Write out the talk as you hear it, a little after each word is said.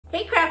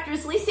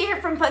Crafters, Lisa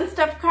here from Fun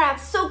Stuff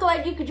Crafts. So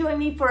glad you could join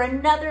me for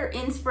another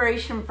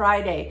Inspiration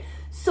Friday.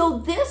 So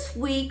this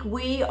week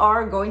we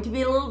are going to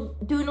be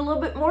doing a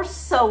little bit more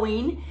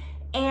sewing,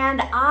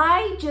 and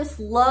I just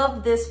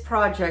love this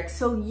project.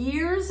 So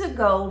years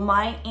ago,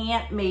 my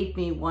aunt made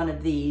me one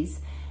of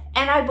these,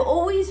 and I've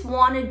always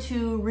wanted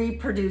to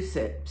reproduce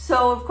it.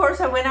 So of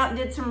course I went out and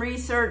did some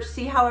research,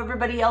 see how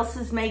everybody else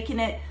is making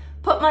it,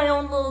 put my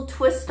own little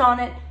twist on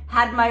it,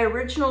 had my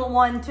original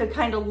one to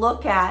kind of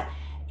look at.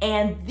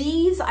 And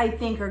these, I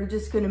think, are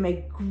just going to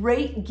make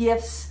great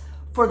gifts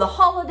for the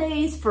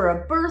holidays, for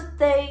a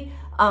birthday,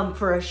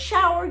 for a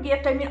shower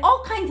gift. I mean,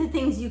 all kinds of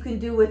things you can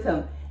do with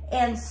them.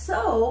 And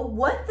so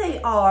what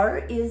they are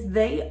is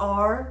they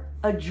are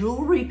a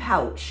jewelry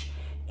pouch.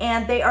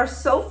 And they are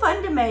so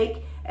fun to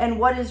make. And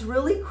what is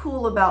really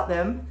cool about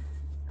them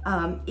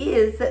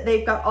is that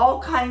they've got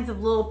all kinds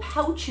of little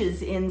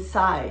pouches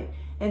inside.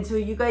 And so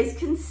you guys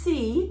can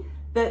see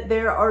that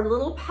there are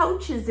little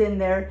pouches in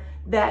there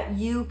that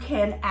you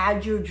can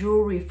add your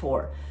jewelry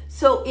for.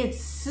 So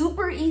it's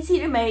super easy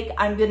to make.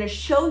 I'm going to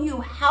show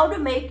you how to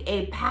make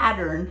a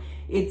pattern.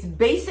 It's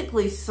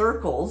basically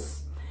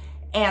circles,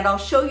 and I'll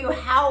show you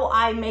how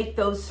I make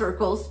those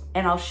circles,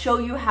 and I'll show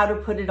you how to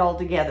put it all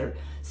together.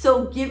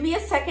 So give me a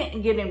second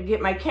and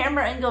get my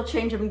camera angle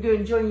change. I'm going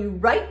to join you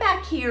right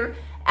back here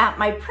at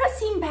my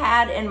pressing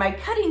pad and my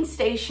cutting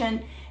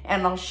station,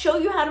 and I'll show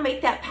you how to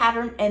make that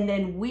pattern, and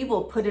then we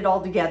will put it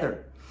all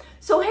together.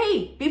 So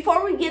hey,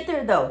 before we get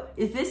there though,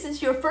 if this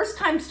is your first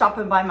time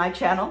stopping by my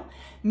channel,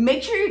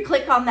 make sure you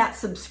click on that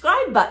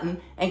subscribe button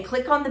and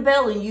click on the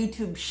bell, and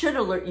YouTube should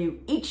alert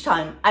you each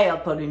time I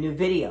upload a new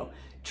video.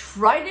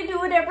 Try to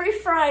do it every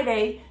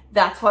Friday.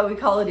 That's why we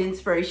call it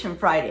Inspiration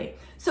Friday.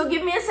 So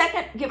give me a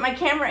second, get my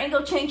camera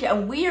angle changed,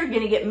 and we are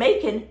gonna get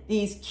making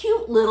these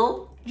cute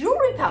little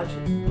jewelry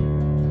pouches.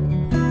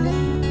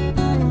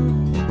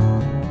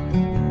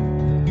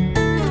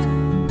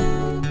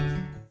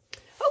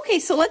 Okay,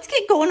 so let's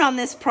get going on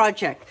this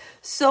project.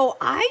 So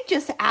I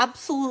just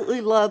absolutely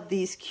love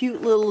these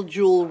cute little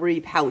jewelry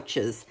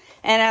pouches.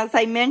 And as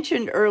I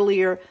mentioned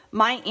earlier,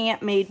 my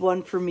aunt made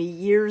one for me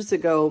years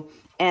ago,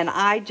 and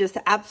I just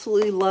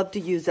absolutely love to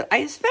use it. I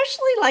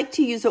especially like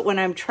to use it when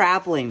I'm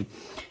traveling.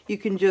 You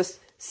can just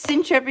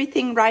cinch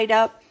everything right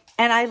up,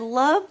 and I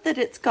love that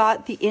it's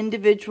got the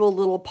individual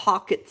little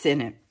pockets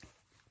in it,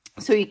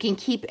 so you can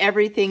keep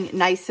everything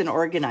nice and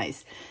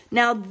organized.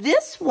 Now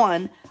this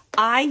one,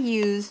 I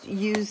used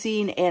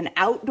using an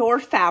outdoor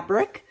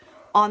fabric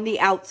on the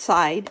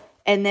outside,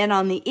 and then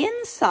on the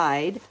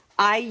inside,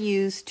 I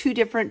used two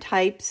different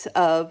types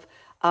of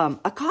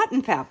a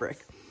cotton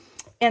fabric.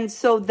 And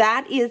so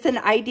that is an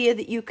idea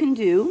that you can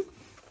do.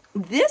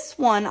 This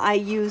one, I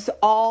use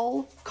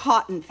all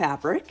cotton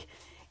fabric.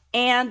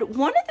 And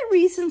one of the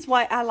reasons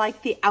why I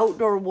like the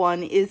outdoor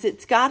one is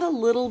it's got a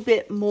little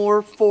bit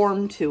more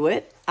form to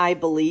it, I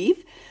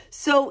believe.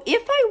 So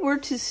if I were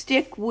to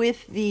stick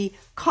with the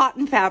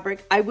cotton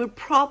fabric, I would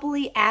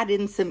probably add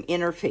in some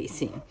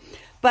interfacing.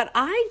 But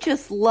I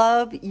just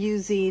love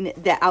using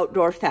the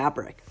outdoor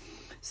fabric.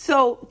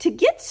 So to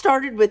get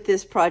started with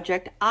this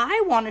project,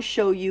 I want to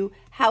show you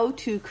how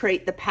to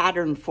create the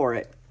pattern for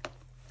it.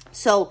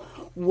 So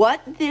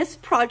what this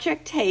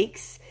project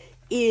takes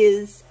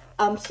is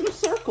some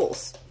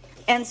circles.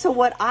 And so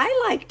what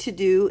I like to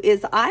do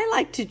is I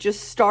like to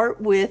just start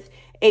with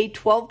a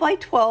 12 by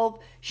 12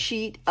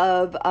 sheet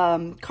of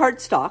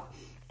cardstock.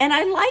 And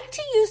I like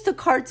to use the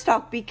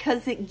cardstock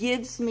because it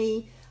gives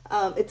me,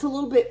 it's a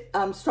little bit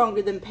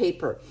stronger than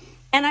paper.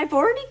 And I've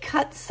already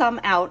cut some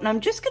out, and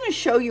I'm just going to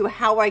show you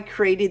how I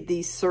created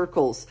these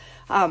circles.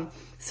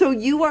 So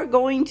we are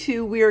going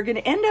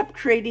to end up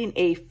creating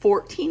a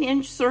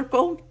 14-inch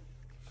circle.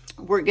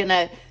 We're going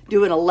to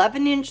do an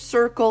 11-inch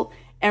circle,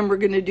 and we're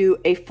going to do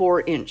a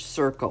 4-inch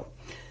circle.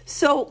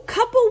 So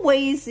couple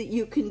ways that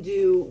you can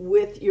do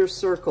with your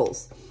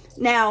circles.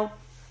 Now,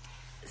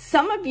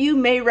 some of you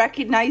may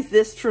recognize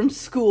this from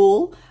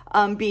school,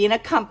 being a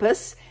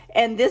compass,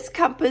 and this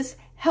compass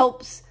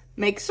helps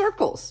make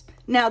circles.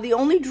 Now, the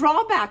only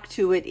drawback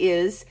to it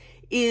is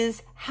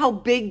how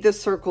big the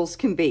circles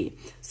can be.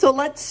 So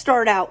let's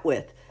start out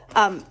with,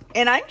 and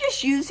I'm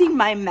just using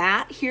my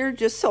mat here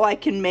just so I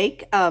can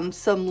make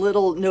some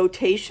little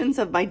notations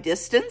of my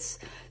distance.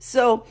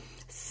 So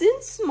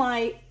since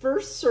my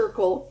first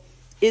circle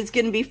is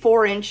going to be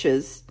 4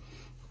 inches,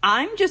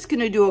 I'm just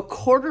going to do a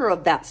quarter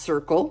of that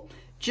circle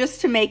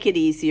just to make it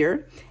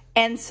easier.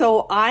 And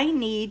so I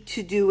need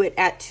to do it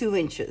at 2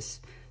 inches.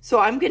 So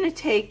I'm going to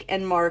take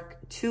and mark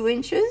 2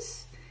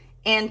 inches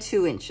and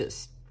 2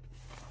 inches.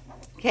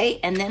 Okay,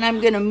 and then I'm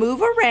going to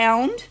move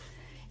around,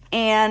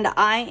 and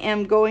I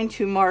am going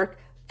to mark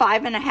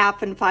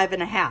 5.5 and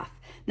 5.5.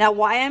 Now,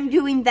 why I'm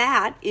doing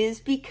that is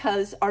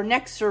because our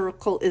next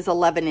circle is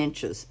 11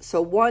 inches.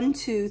 So 1,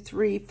 2,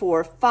 3,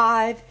 4,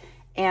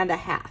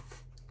 5.5.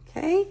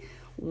 Okay,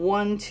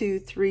 1, 2,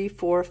 3,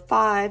 4,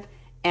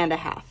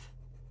 5.5.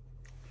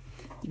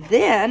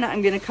 Then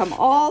I'm going to come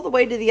all the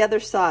way to the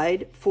other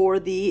side for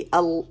the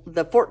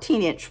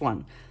 14-inch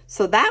one.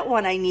 So that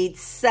one I need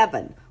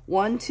 7.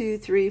 1, 2,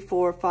 3,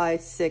 4,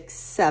 5, 6,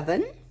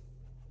 7.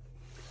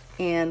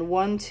 And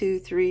 1, 2,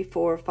 3,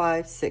 4,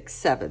 5, 6,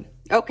 7.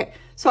 Okay,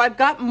 so I've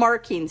got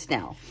markings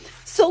now.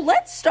 So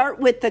let's start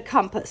with the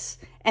compass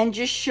and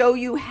just show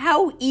you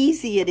how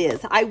easy it is.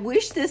 I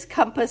wish this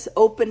compass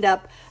opened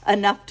up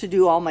enough to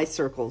do all my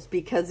circles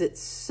because it's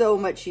so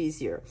much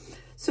easier.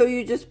 So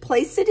you just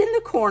place it in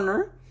the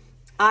corner.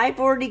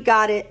 I've already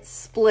got it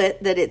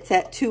split that it's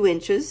at 2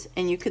 inches,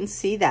 and you can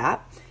see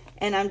that.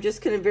 And I'm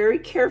just going to very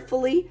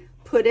carefully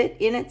put it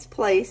in its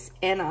place,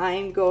 and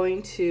I'm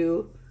going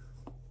to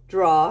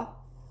draw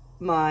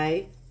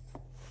my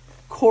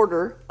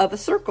quarter of a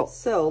circle.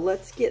 So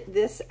let's get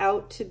this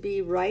out to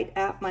be right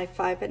at my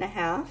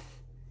 5.5,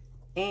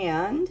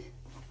 and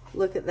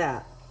look at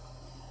that.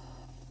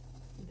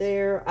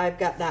 There, I've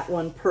got that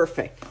one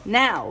perfect.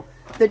 Now,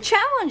 the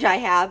challenge I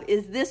have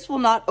is this will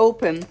not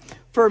open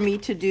for me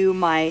to do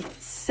my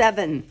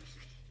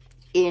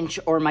 7-inch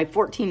or my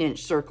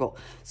 14-inch circle.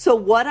 So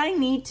what I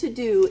need to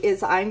do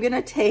is I'm going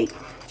to take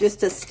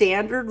just a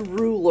standard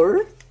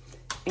ruler,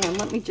 and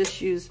let me just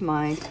use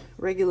my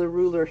regular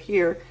ruler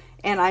here,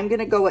 and I'm going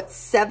to go at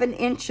 7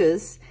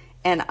 inches,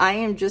 and I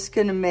am just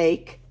going to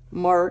make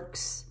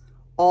marks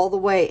all the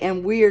way,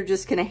 and we are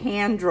just going to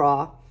hand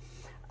draw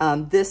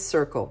this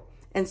circle.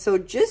 And so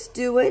just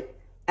do it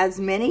as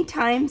many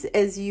times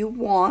as you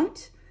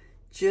want,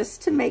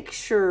 just to make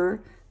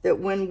sure that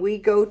when we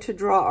go to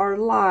draw our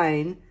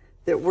line,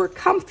 that we're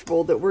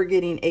comfortable that we're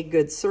getting a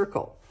good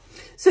circle.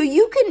 So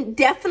you can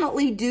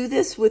definitely do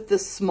this with the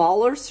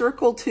smaller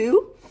circle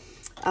too.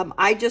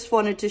 I just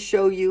wanted to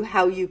show you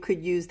how you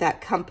could use that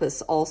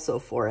compass also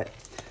for it.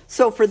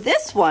 So for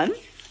this one,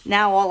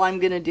 now all I'm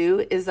going to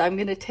do is I'm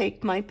going to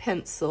take my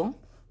pencil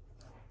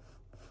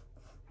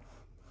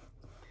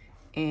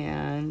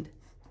and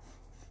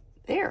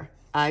there,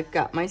 I've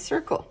got my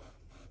circle.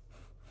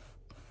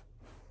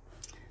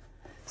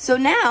 So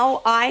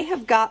now I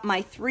have got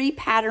my 3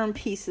 pattern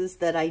pieces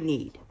that I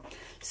need.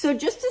 So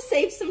just to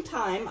save some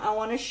time, I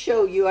want to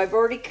show you, I've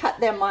already cut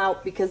them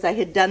out because I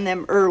had done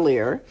them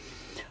earlier.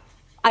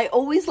 I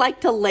always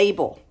like to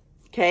label,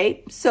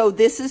 okay? So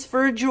this is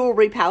for a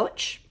jewelry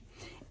pouch,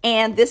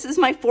 and this is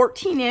my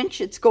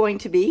 14-inch it's going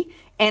to be,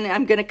 and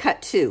I'm going to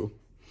cut 2.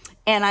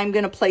 And I'm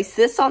going to place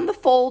this on the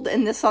fold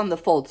and this on the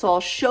fold. So I'll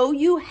show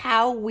you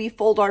how we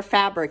fold our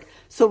fabric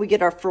so we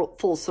get our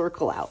full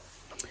circle out.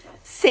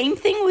 Same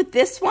thing with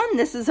this one.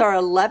 This is our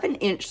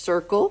 11-inch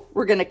circle.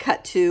 We're going to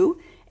cut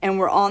 2, and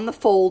we're on the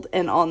fold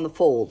and on the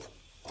fold.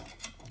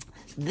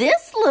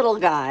 This little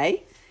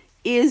guy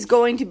is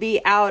going to be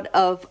out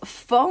of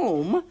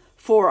foam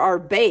for our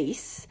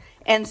base,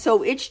 and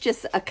so it's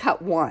just a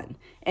cut 1,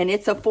 and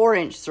it's a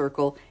 4-inch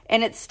circle,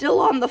 and it's still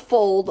on the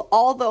fold,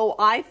 although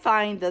I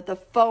find that the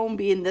foam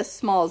being this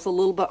small is a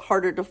little bit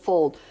harder to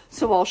fold,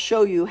 so I'll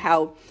show you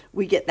how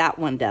we get that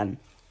one done.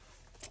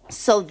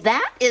 So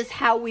that is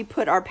how we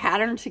put our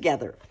pattern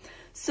together.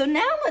 So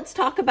now let's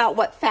talk about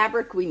what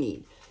fabric we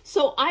need.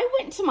 So I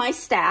went to my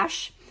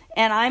stash,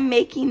 and I'm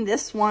making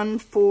this one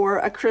for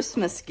a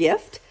Christmas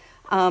gift.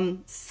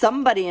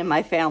 Somebody in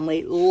my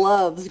family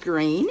loves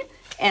green,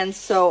 and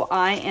so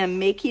I am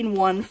making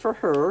one for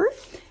her.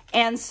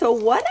 And so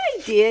what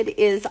I did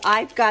is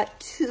I've got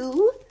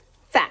 2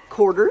 fat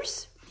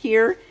quarters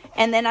here,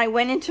 and then I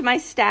went into my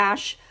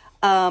stash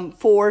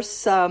for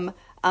some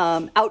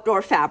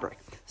outdoor fabric.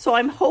 So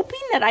I'm hoping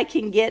that I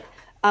can get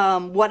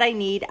what I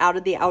need out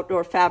of the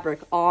outdoor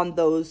fabric on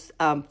those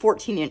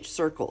 14-inch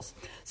circles.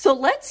 So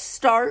let's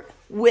start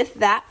with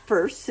that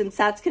first, since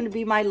that's going to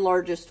be my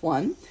largest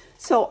one.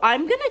 So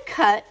I'm going to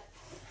cut,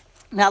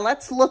 now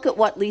let's look at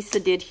what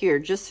Lisa did here,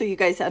 just so you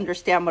guys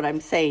understand what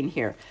I'm saying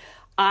here.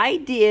 I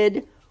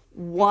did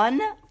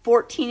 1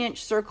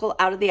 14-inch circle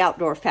out of the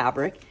outdoor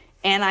fabric,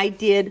 and I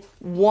did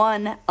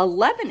 1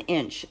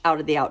 11-inch out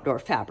of the outdoor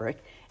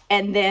fabric,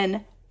 and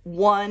then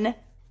 1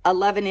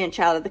 11-inch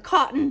out of the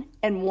cotton,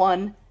 and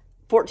 1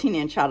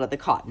 14-inch out of the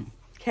cotton,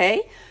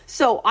 okay?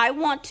 So I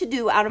want to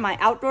do out of my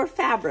outdoor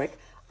fabric,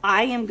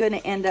 I am going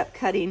to end up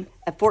cutting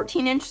a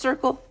 14-inch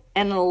circle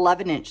and an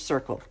 11-inch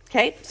circle,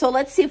 okay? So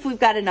let's see if we've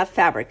got enough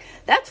fabric.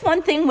 That's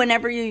one thing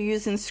whenever you're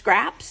using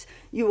scraps,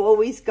 you've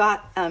always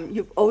got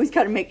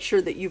to make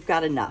sure that you've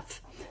got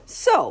enough.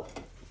 So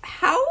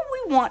how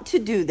we want to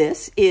do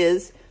this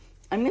is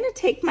I'm going to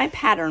take my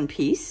pattern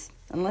piece,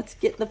 and let's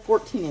get the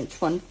 14-inch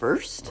one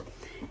first,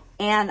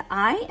 and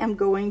I am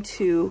going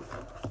to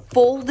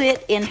fold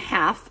it in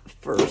half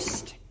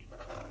first.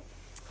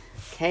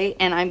 Okay,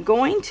 and I'm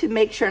going to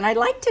make sure, and I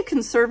like to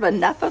conserve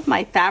enough of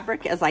my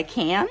fabric as I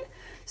can,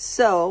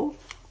 so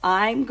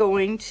I'm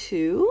going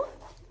to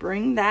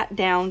bring that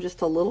down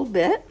just a little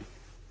bit.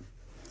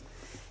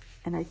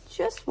 And I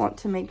just want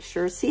to make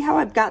sure, see how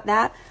I've got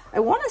that? I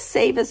want to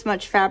save as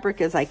much fabric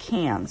as I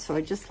can, so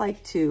I just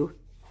like to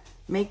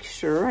make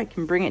sure I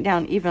can bring it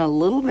down even a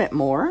little bit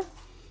more.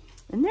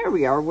 And there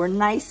we are, we're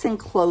nice and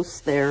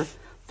close there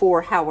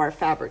for how our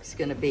fabric's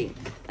going to be.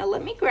 Now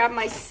let me grab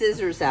my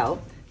scissors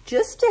out.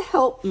 Just to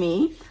help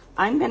me,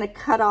 I'm going to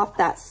cut off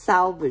that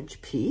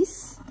salvage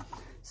piece.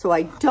 so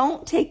I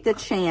don't take the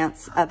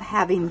chance of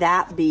having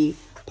that be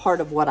part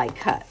of what I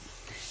cut.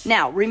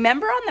 Now,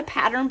 remember on the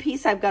pattern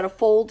piece, I've got a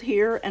fold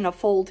here and a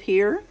fold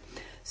here.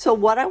 So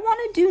what I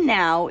want to do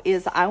now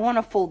is I want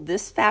to fold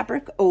this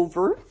fabric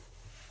over.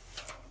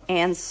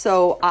 And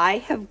so I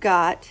have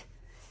got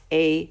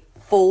a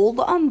fold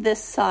on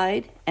this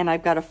side and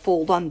I've got a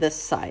fold on this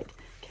side,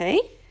 okay?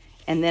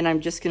 And then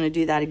I'm just going to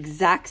do that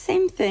exact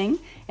same thing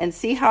and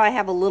see how I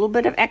have a little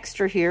bit of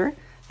extra here.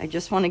 I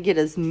just want to get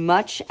as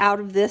much out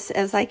of this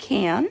as I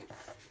can.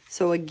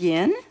 So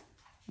again,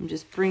 I'm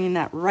just bringing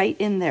that right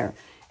in there.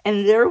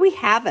 And there we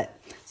have it.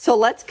 So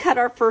let's cut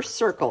our first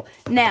circle.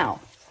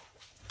 Now,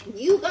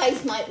 you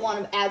guys might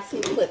want to add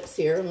some clips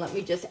here, and let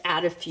me just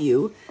add a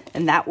few,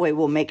 and that way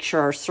we'll make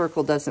sure our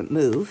circle doesn't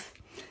move.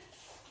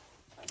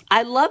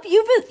 I love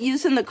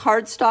using the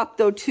cardstock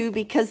though too,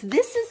 because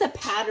this is a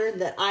pattern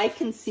that I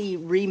can see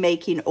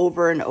remaking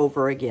over and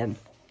over again.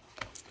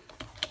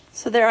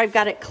 So there I've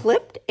got it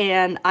clipped,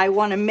 and I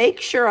want to make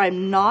sure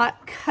I'm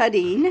not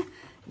cutting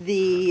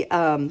the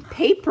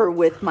paper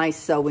with my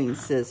sewing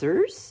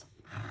scissors.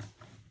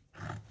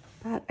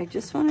 But I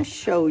just want to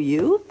show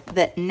you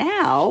that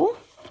now,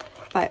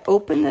 if I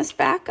open this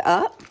back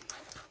up,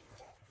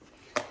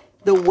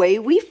 the way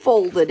we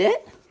folded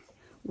it,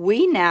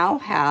 we now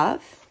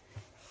have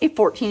a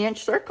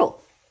 14-inch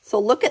circle. So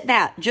look at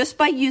that. Just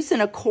by using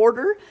a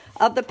quarter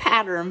of the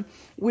pattern,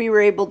 we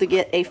were able to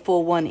get a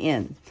full one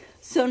in.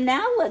 So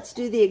now let's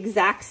do the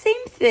exact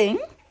same thing,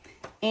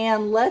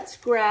 and let's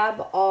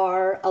grab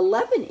our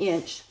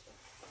 11-inch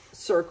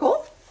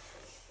circle.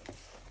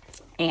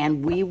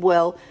 And we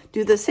will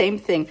do the same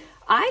thing.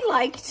 I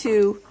like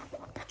to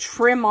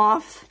trim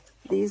off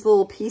these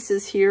little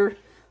pieces here.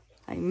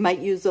 I might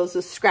use those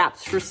as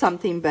scraps for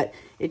something, but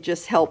it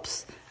just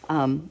helps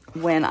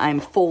when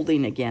I'm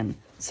folding again.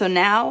 So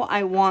now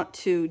I want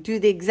to do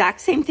the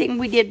exact same thing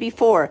we did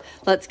before.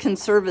 Let's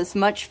conserve as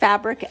much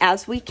fabric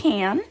as we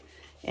can.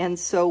 And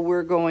so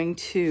we're going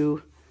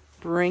to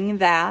bring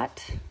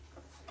that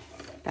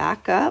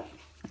back up.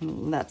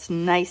 And that's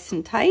nice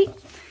and tight.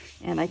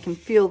 And I can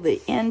feel the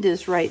end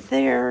is right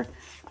there.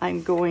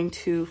 I'm going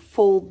to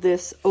fold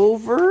this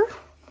over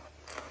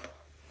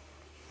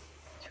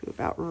to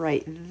about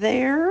right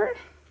there.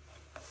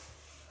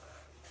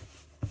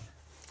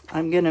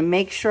 I'm going to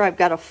make sure I've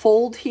got a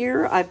fold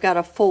here. I've got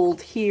a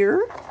fold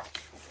here.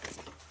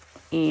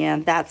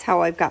 And that's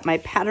how I've got my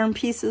pattern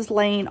pieces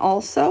laying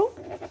also.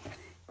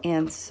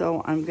 And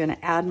so I'm going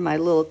to add my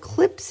little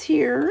clips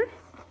here.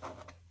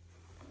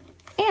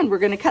 And we're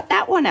going to cut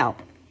that one out.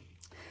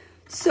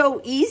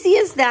 So easy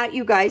as that,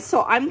 you guys.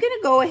 So I'm going to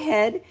go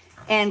ahead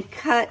and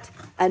cut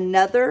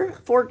another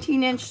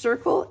 14-inch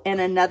circle and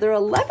another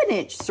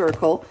 11-inch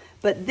circle.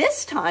 But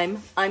this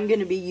time, I'm going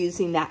to be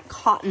using that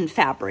cotton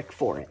fabric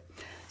for it.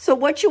 So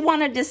what you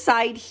want to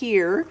decide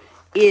here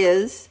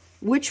is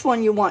which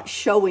one you want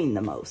showing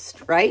the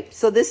most, right?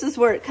 So this is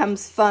where it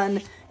comes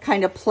fun,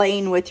 kind of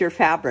playing with your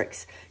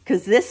fabrics.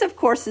 Because this, of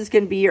course, is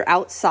going to be your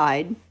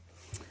outside.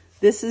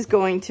 This is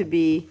going to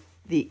be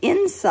the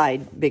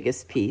inside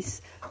biggest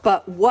piece.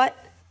 But what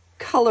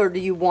color do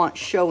you want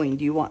showing?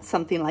 Do you want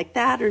something like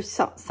that or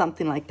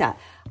something like that?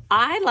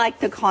 I like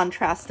the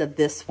contrast of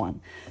this one.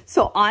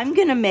 So I'm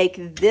going to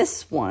make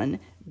this one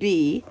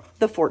be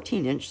the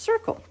 14-inch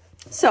circle.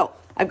 So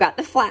I've got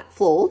the flat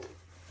fold.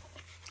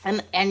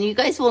 And you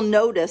guys will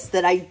notice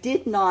that I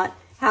did not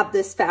have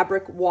this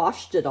fabric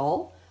washed at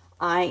all.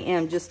 I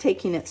am just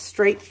taking it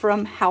straight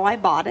from how I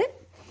bought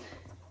it.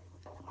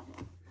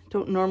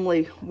 Don't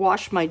normally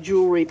wash my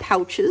jewelry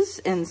pouches,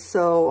 and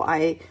so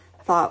I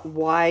thought,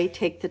 why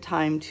take the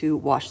time to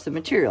wash the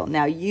material?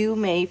 Now, you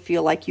may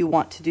feel like you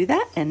want to do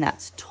that, and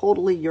that's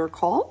totally your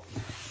call.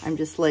 I'm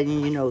just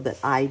letting you know that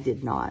I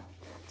did not.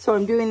 So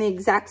I'm doing the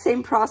exact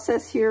same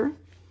process here.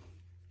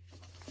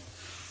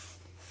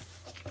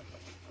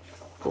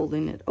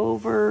 Folding it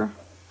over.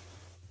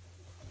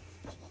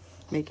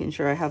 Making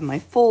sure I have my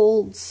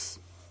folds.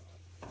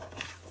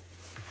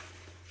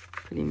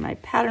 Putting my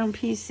pattern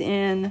piece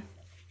in.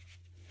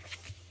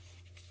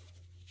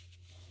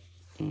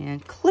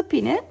 And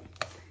clipping it.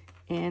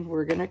 And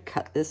we're going to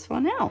cut this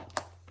one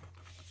out.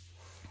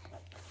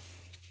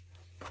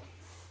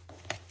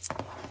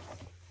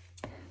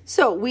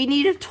 So we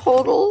need a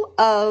total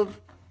of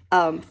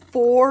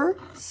 4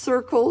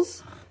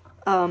 circles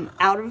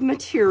out of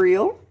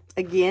material.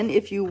 Again,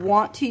 if you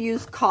want to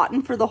use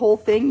cotton for the whole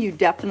thing, you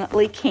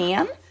definitely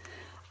can.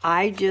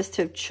 I just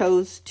have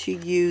chose to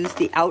use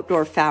the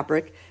outdoor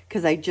fabric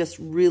because I just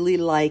really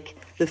like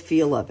the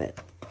feel of it.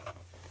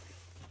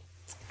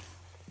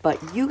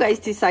 But you guys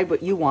decide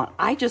what you want.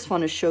 I just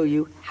want to show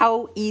you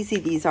how easy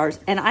these are.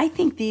 And I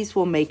think these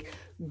will make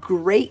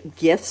great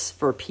gifts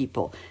for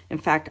people. In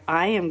fact,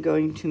 I am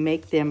going to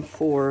make them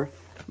for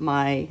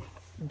my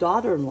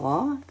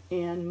daughter-in-law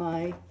and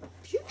my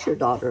future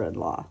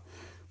daughter-in-law.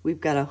 We've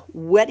got a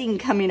wedding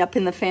coming up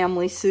in the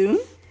family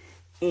soon.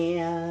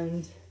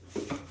 And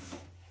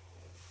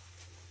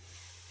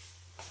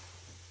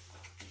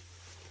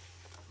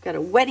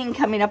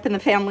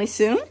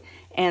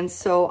And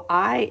so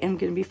I am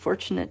going to be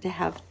fortunate to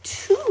have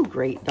 2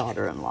 great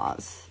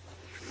daughter-in-laws.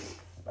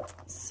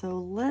 So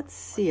let's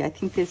see. I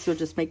think this will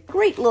just make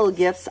great little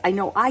gifts. I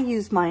know I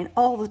use mine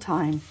all the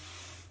time.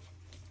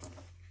 In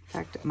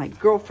fact, my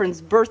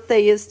girlfriend's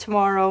birthday is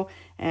tomorrow,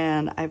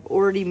 and I've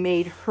already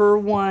made her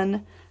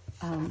one.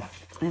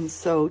 And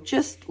so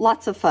just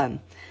lots of fun.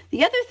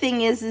 The other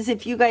thing is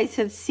if you guys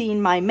have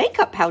seen my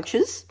makeup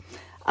pouches,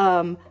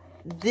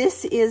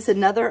 this is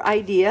another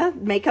idea.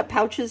 Makeup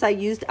pouches, I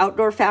used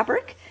outdoor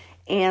fabric.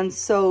 And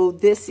so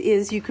this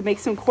is, you could make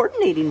some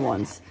coordinating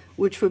ones,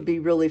 which would be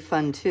really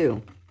fun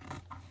too.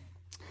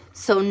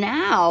 So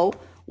now,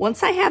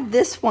 once I have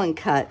this one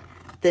cut,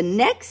 the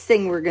next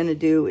thing we're going to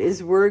do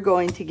is we're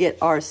going to get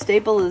our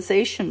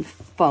stabilization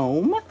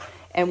foam,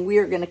 and we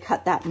are going to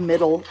cut that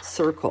middle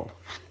circle.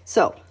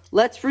 So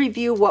let's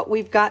review what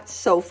we've got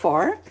so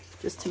far,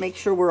 just to make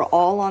sure we're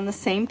all on the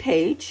same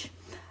page.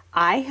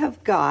 I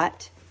have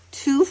got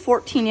 2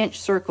 14-inch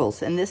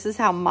circles, and this is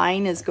how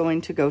mine is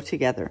going to go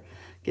together.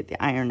 Get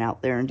the iron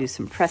out there and do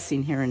some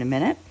pressing here in a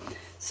minute.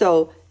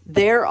 So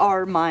there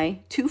are my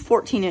 2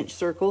 14-inch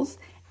circles,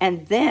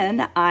 and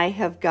then I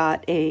have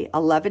got a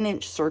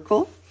 11-inch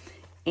circle,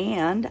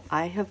 and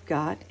I have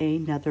got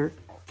another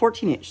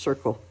 14-inch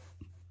circle.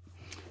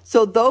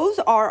 So those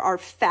are our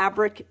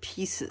fabric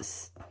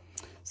pieces.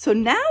 So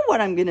now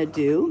what I'm going to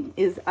do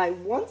is I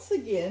once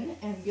again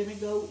am going to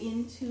go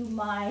into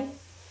my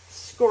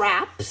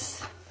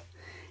scraps,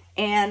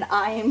 and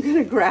I am going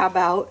to grab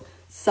out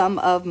some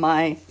of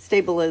my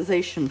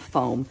stabilization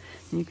foam.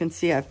 And you can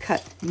see I've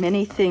cut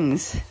many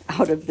things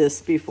out of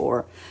this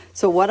before.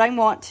 So what I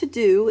want to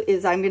do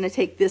is I'm going to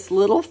take this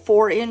little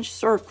 4-inch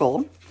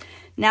circle.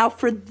 Now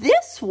for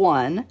this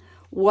one,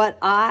 what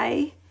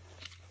I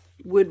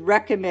would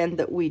recommend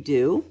that we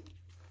do,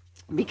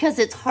 because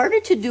it's harder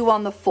to do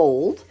on the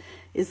fold,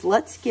 is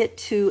let's get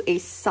to a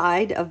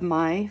side of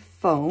my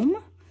foam.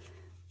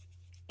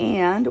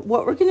 And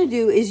what we're going to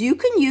do is you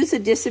can use a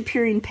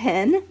disappearing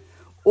pen,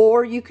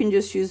 or you can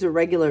just use a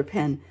regular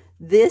pen.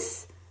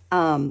 This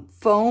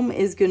foam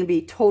is going to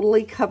be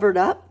totally covered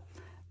up,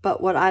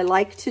 but what I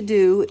like to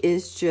do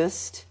is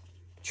just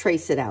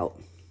trace it out.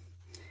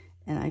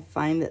 And I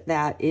find that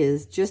that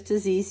is just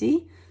as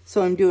easy.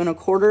 So I'm doing a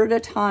quarter at a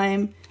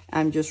time.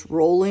 I'm just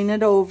rolling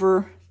it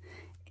over,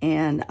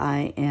 and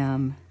I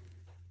am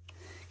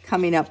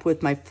coming up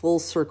with my full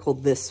circle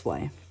this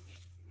way.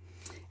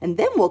 And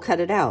then we'll cut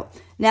it out.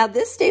 Now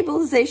this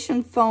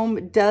stabilization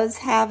foam does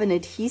have an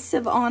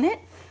adhesive on it,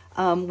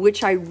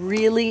 which I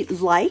really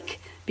like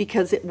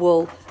because it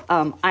will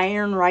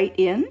iron right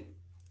in.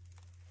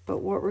 But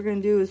what we're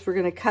going to do is we're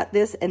going to cut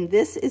this, and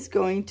this is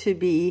going to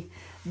be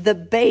the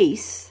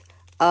base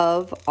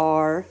of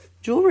our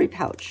jewelry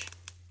pouch.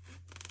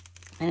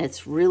 And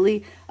it's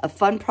really a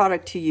fun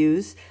product to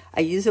use. I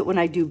use it when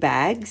I do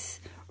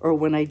bags or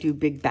when I do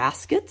big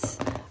baskets.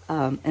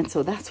 And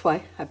so that's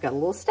why I've got a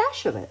little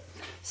stash of it.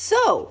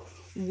 So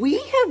we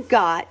have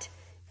got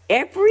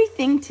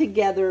everything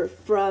together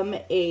from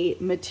a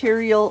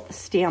material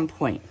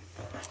standpoint.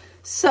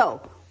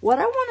 So what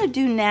I want to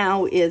do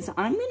now is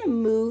I'm going to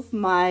move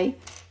my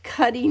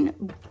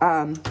cutting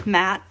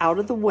mat out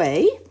of the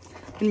way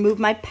and move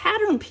my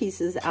pattern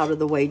pieces out of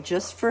the way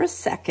just for a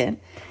second.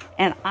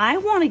 And I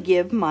want to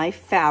give my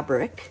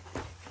fabric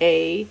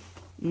a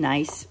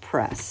nice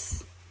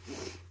press.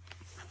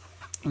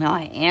 Now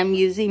I am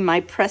using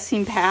my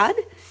pressing pad,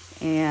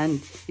 and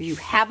if you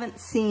haven't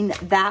seen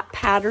that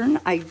pattern,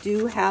 I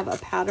do have a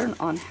pattern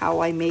on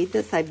how I made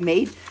this. I've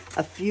made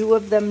a few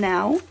of them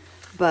now,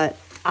 but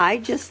I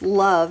just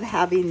love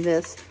having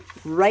this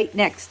right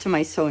next to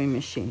my sewing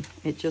machine.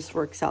 It just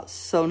works out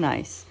so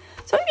nice.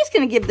 So I'm just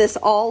going to give this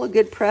all a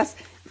good press.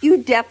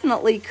 You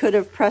definitely could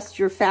have pressed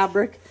your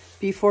fabric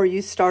before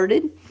you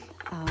started.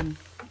 In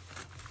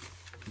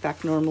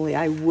fact, normally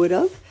I would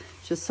have,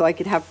 just so I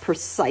could have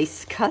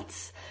precise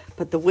cuts.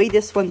 But the way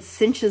this one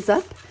cinches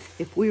up,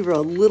 if we were a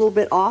little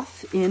bit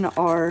off in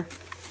our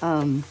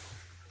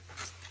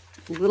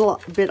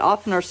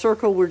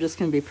circle, we're just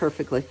going to be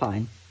perfectly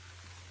fine.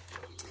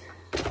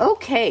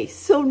 Okay,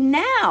 so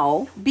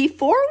now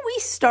before we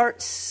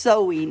start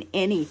sewing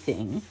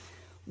anything,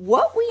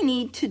 what we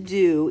need to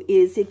do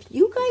is, if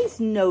you guys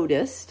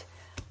noticed,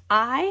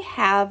 I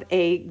have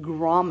a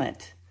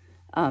grommet.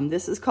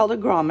 This is called a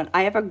grommet.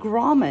 I have a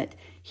grommet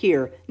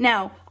here.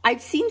 Now,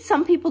 I've seen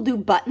some people do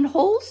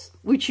buttonholes,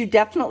 which you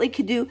definitely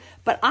could do,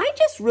 but I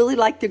just really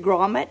like the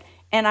grommet,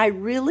 and I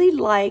really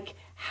like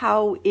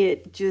how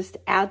it just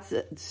adds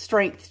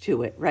strength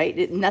to it,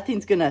 right?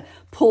 Nothing's going to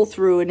pull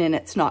through it, and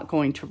it's not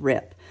going to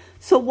rip.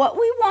 So what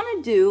we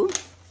want to do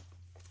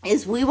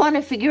is we want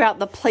to figure out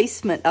the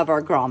placement of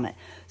our grommet.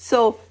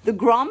 So the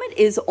grommet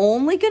is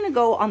only going to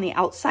go on the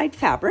outside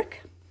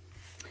fabric,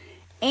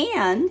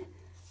 and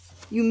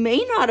you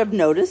may not have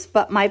noticed,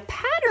 but my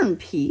pattern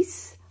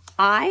piece,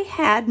 I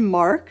had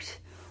marked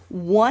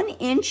 1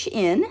 inch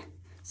in.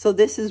 So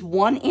this is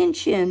 1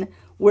 inch in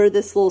where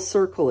this little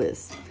circle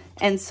is.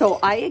 And so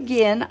I'm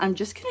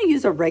just going to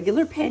use a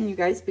regular pen, you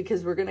guys,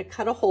 because we're going to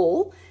cut a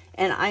hole.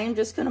 And I am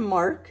just going to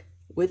mark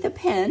with a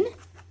pen,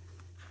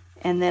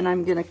 and then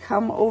I'm gonna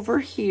come over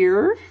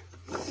here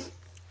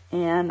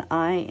and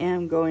I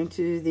am going to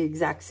do the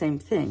exact same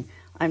thing.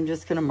 I'm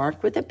just gonna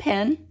mark with a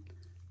pen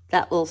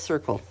that little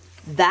circle.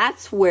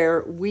 That's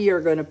where we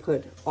are gonna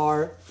put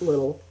our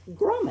little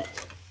grommet.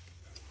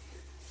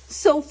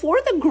 So for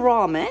the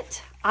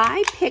grommet,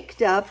 I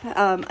picked up,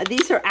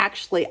 these are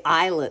actually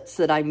eyelets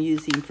that I'm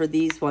using for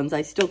these ones.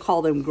 I still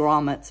call them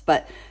grommets,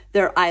 but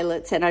they're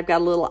eyelets, and I've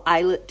got a little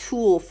eyelet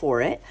tool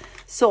for it.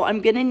 So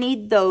I'm gonna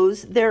need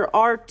those. There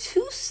are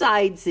two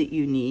sides that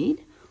you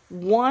need.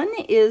 One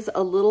is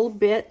a little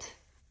bit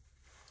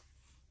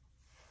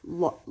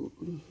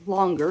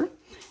longer,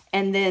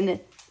 and then,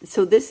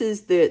 so this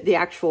is the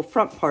actual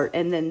front part,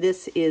 and then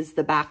this is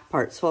the back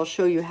part. So I'll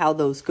show you how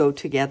those go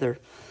together.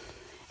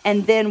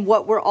 And then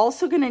what we're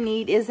also gonna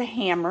need is a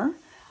hammer.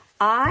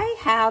 I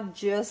have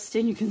just,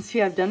 and you can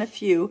see I've done a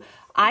few,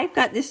 I've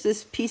got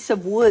this piece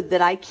of wood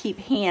that I keep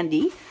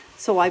handy.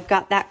 So I've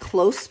got that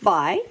close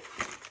by.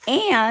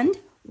 And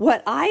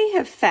what I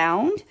have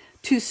found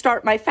to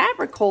start my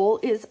fabric hole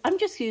is I'm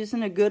just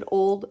using a good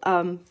old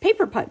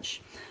paper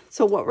punch.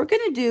 So what we're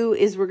gonna do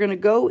is we're gonna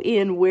go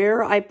in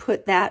where I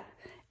put that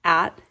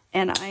at,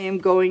 and I am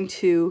going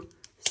to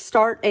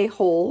start a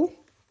hole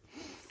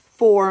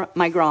for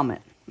my grommet.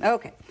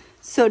 Okay,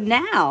 so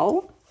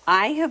now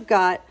I have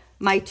got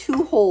my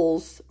 2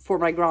 holes for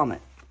my grommet.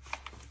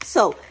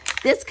 So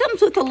this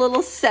comes with a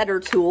little setter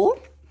tool.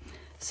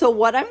 So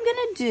what I'm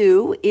gonna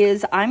do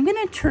is I'm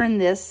gonna turn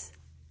this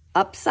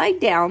upside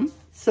down,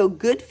 so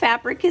good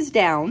fabric is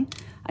down.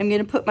 I'm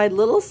gonna put my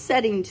little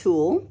setting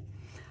tool.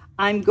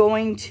 I'm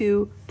going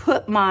to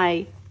put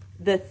my,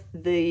 the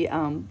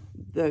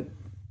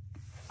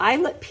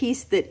eyelet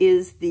piece that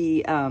is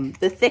the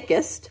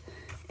thickest,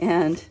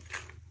 and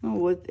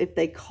what if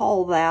they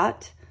call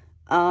that,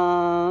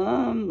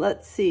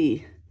 let's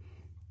see.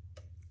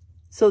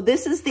 So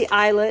this is the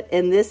eyelet,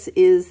 and this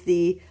is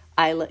the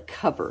eyelet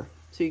cover.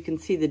 So you can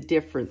see the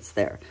difference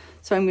there.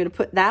 So I'm gonna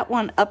put that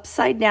one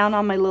upside down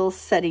on my little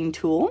setting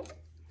tool,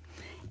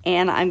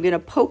 and I'm gonna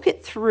poke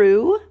it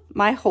through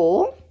my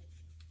hole.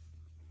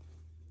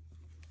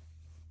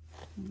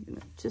 I'm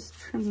gonna just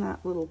trim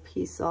that little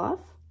piece off.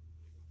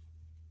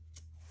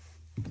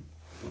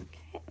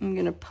 Okay, I'm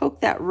gonna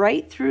poke that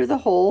right through the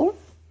hole.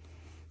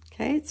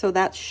 Okay, so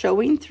that's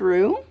showing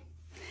through.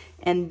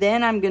 And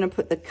then I'm gonna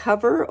put the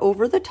cover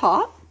over the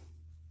top,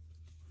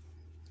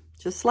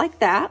 just like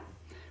that.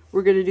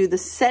 We're gonna do the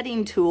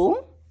setting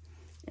tool,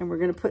 and we're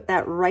gonna put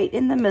that right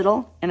in the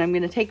middle, and I'm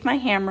gonna take my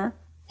hammer.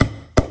 I'm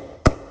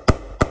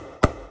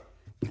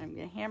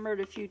gonna hammer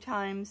it a few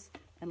times,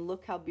 and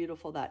look how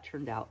beautiful that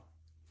turned out.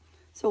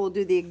 So we'll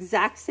do the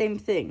exact same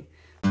thing.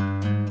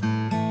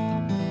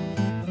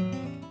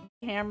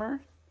 Hammer,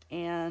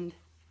 and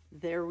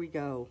there we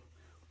go.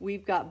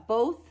 We've got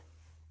both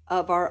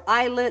of our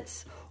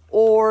eyelets,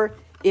 or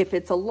if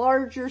it's a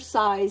larger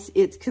size,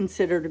 it's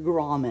considered a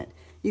grommet.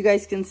 You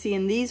guys can see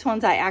in these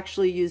ones, I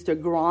actually used a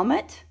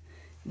grommet.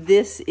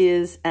 This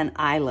is an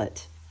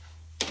eyelet.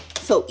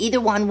 So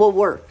either one will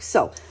work.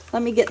 So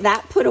let me get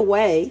that put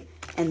away,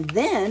 and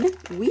then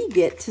we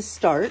get to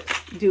start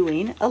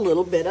doing a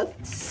little bit of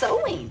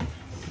sewing.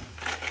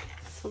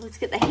 So let's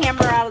get the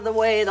hammer out of the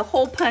way, the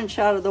hole punch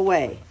out of the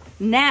way.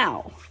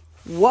 Now,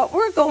 what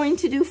we're going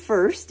to do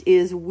first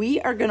is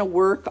we are gonna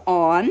work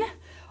on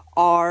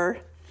our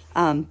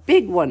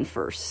big one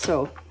first.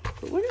 So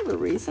for whatever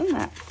reason,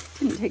 that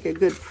didn't take a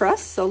good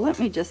press. So let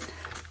me just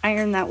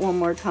iron that one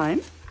more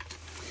time.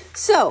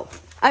 So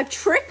a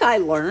trick I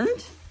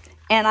learned,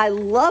 and I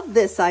love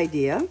this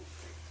idea.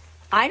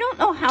 I don't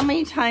know how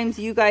many times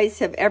you guys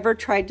have ever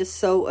tried to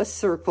sew a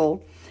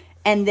circle,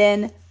 and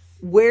then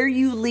where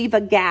you leave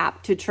a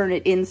gap to turn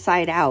it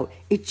inside out,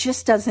 it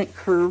just doesn't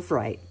curve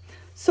right.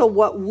 So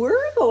what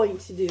we're going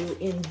to do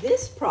in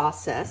this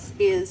process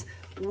is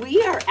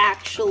we are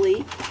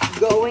actually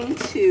going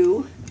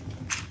to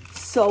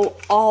sew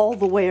all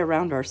the way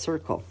around our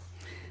circle.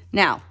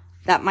 Now,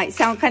 that might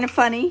sound kind of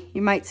funny.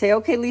 You might say,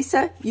 okay,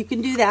 Lisa, you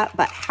can do that,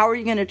 but how are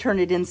you gonna turn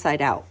it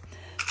inside out?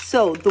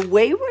 So the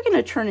way we're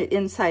gonna turn it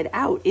inside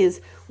out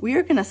is we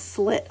are gonna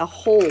slit a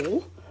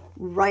hole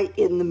right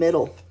in the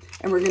middle.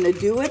 And we're gonna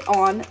do it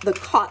on the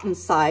cotton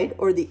side,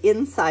 or the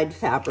inside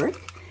fabric.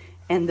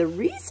 And the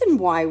reason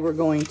why we're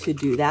going to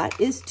do that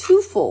is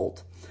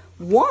twofold.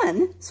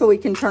 One, so we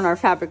can turn our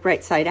fabric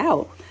right side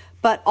out,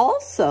 but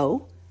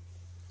also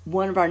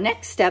one of our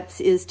next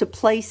steps is to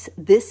place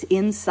this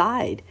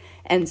inside.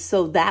 And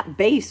so that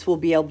base will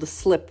be able to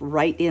slip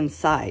right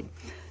inside.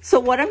 So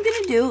what I'm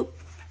gonna do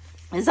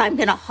is I'm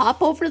gonna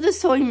hop over the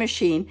sewing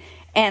machine,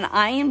 and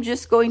I am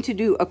just going to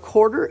do a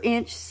 1/4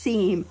 inch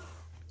seam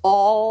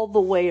all the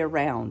way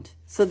around.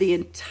 So the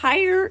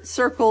entire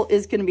circle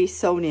is gonna be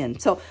sewn in.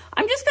 So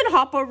I'm just gonna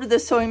hop over the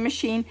sewing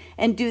machine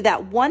and do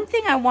that. One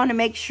thing I wanna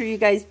make sure you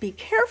guys be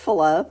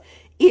careful of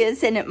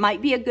is, and it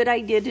might be a good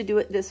idea to do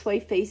it this way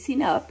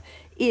facing up,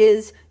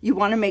 is you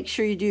wanna make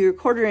sure you do your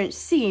 1/4 inch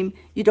seam.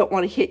 You don't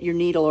wanna hit your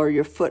needle or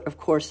your foot, of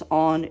course,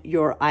 on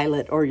your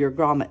eyelet or your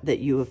grommet that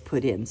you have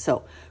put in.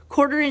 So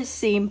 1/4 inch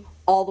seam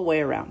all the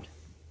way around.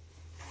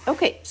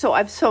 Okay, so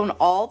I've sewn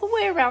all the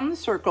way around the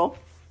circle.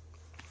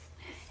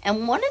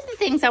 And one of the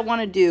things I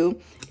want to do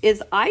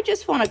is I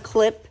just want to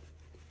clip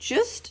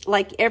just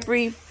like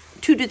every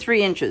 2 to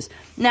 3 inches.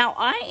 Now,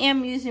 I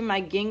am using my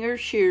Gingher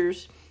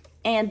shears,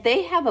 and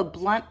they have a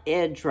blunt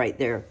edge right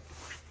there.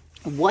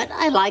 What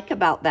I like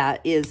about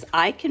that is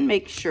I can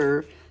make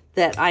sure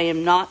that I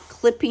am not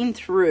clipping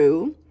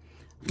through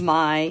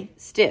my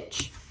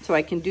stitch. So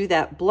I can do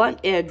that blunt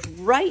edge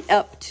right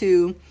up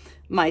to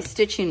my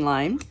stitching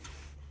line,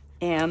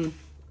 and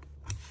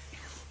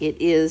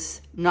it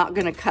is not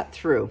going to cut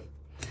through.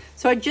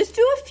 So I just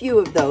do a few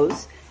of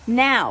those.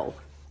 Now,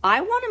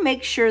 I want to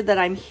make sure that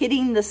I'm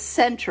hitting the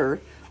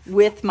center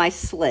with my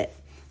slit.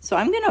 So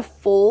I'm going to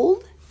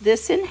fold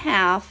this in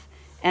half,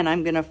 and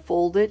I'm going to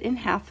fold it in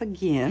half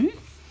again.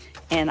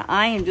 And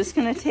I am just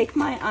going to take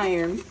my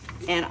iron,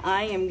 and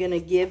I am going to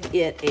give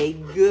it a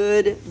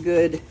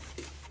good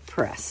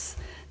press.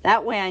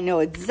 That way I know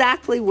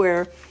exactly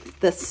where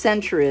the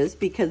center is,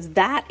 because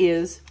that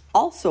is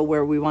also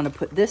where we want to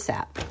put this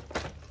at.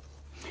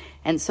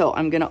 And so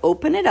I'm going to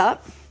open it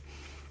up,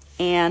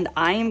 and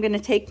I am going to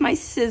take my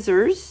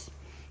scissors,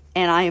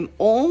 and I am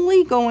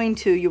only going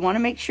to, you want to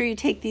make sure you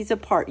take these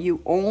apart.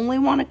 You only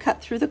want to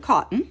cut through the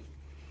cotton.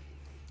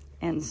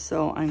 And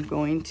so I'm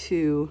going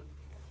to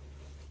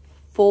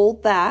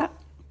fold that,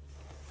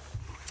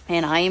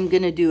 and I am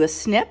going to do a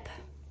snip,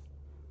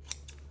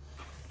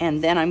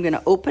 and then I'm going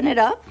to open it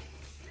up,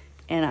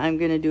 and I'm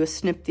going to do a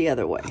snip the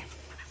other way.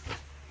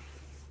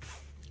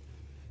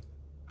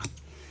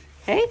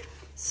 Okay,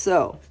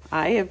 so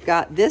I have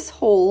got this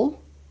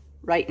hole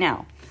right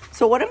now.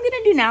 So what I'm going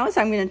to do now is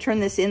I'm going to turn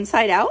this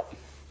inside out.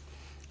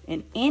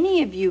 And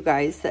any of you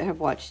guys that have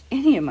watched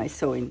any of my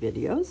sewing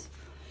videos,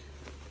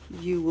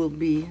 you will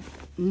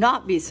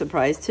not be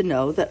surprised to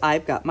know that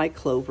I've got my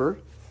Clover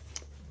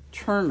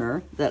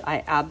turner that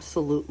I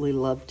absolutely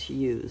love to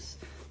use.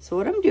 So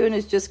what I'm doing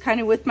is just kind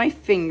of with my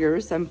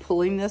fingers, I'm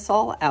pulling this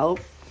all out.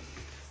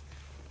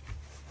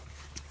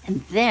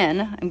 And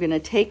then I'm going to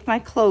take my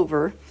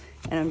Clover,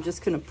 and I'm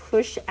just going to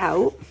push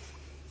out.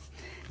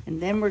 And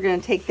then we're going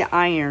to take the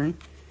iron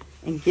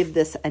and give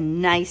this a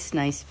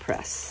nice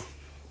press.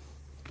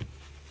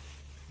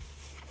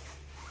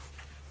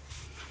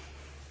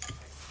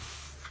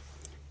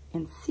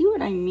 And see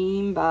what I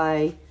mean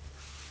by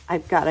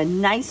I've got a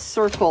nice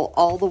circle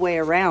all the way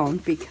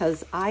around,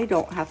 because I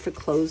don't have to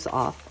close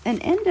off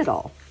and end it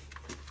all.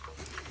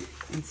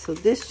 And so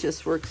this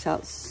just works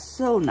out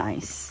so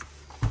nice.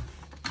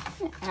 I'm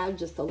going to add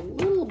just a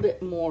little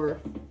bit more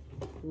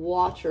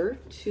water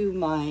to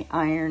my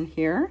iron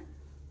here,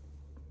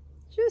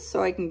 just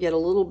so I can get a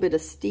little bit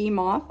of steam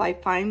off. I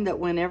find that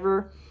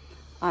whenever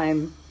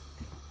I'm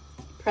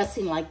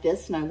pressing like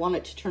this and I want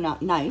it to turn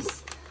out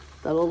nice,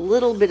 that a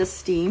little bit of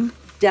steam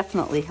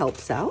definitely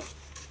helps out.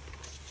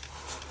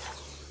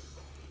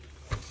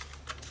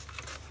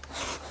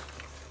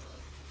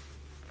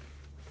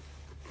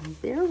 And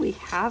there we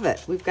have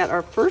it. We've got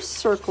our first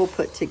circle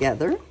put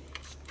together.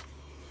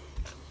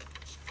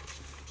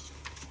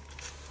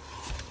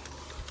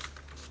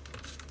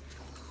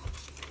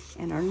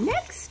 And our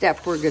next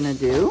step we're going to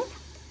do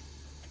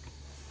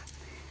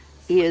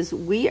is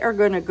we are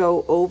going to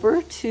go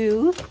over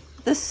to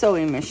the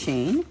sewing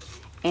machine,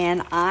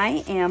 and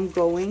I am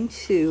going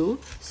to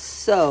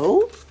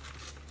sew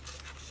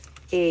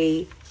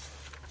a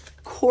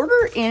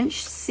 1/4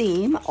 inch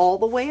seam all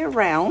the way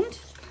around.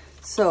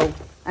 So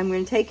I'm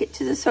going to take it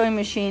to the sewing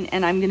machine,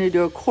 and I'm going to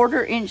do a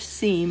 1/4 inch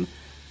seam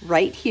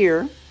right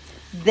here.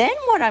 Then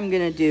what I'm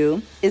going to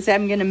do is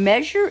I'm going to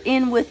measure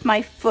in with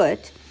my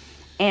foot,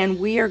 and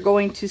we are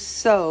going to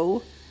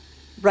sew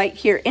right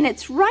here. And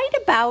it's right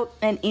about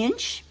 1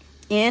 inch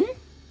in,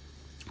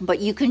 but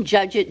you can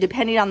judge it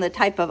depending on the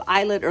type of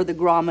eyelet or the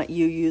grommet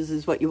you use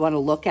is what you want to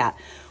look at.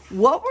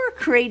 What we're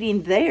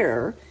creating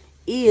there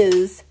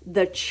is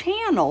the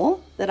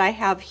channel that I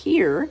have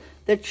here,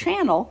 the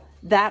channel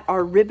that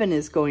our ribbon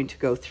is going to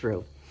go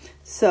through.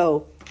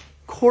 So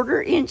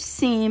 1/4 inch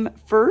seam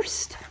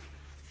first,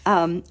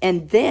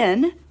 and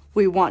then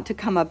we want to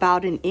come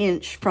about 1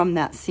 inch from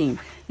that seam.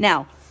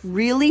 Now,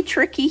 really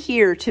tricky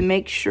here to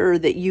make sure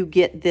that you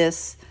get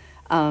this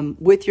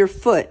with your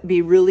foot.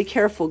 Be really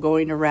careful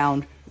going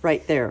around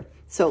right there.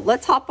 So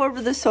let's hop over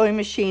to the sewing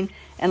machine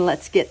and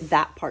let's get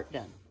that part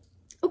done.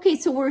 Okay,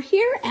 so we're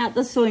here at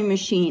the sewing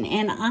machine,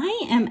 and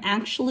I am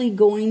actually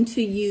going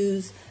to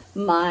use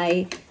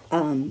my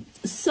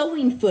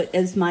sewing foot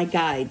as my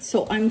guide.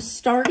 So I'm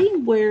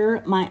starting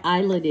where my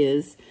eyelet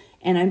is,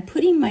 and I'm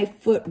putting my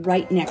foot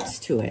right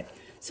next to it.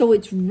 So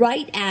it's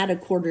right at a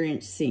 1/4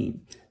 inch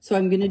seam. So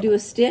I'm going to do a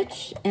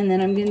stitch, and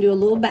then I'm going to do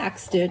a little back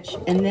stitch,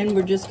 and then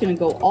we're just going to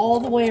go all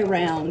the way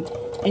around,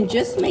 and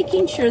just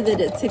making sure that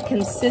it's a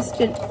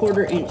consistent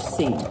 1/4 inch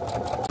seam.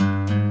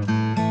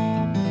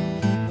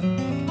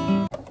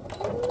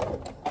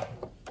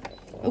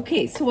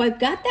 Okay, so I've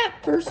got that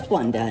first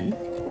one done.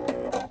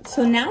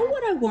 So now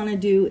what I want to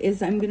do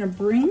is I'm going to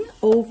bring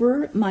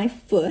over my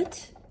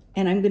foot,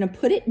 and I'm going to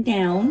put it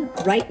down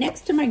right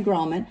next to my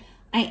grommet.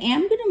 I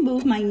am going to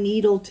move my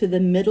needle to the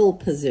middle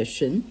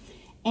position,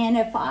 And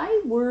if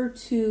I were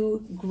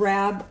to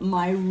grab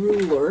my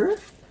ruler,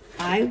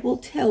 I will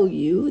tell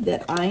you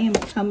that I am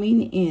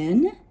coming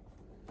in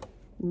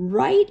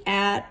right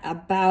at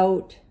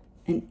about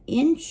an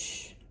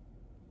inch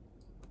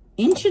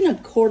and a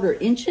quarter,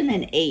 inch and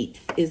an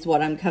eighth is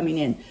what I'm coming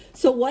in.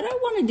 So what I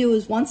want to do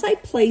is once I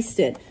placed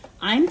it,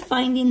 I'm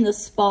finding the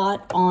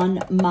spot on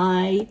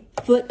my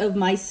foot of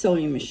my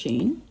sewing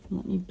machine.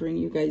 Let me bring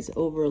you guys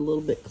over a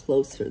little bit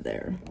closer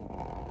there.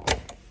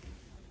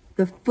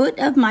 The foot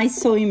of my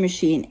sewing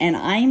machine, and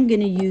I'm going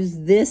to use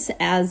this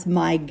as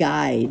my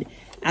guide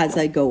as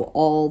I go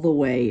all the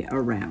way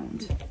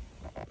around.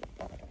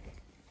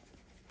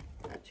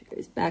 Got you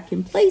guys back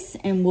in place,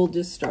 and we'll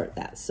just start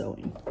that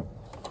sewing.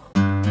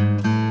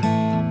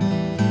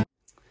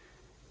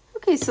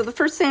 Okay, so the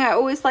first thing I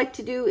always like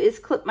to do is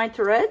clip my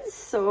threads.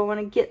 So I want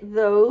to get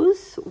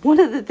those. One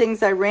of the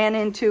things I ran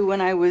into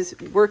when I was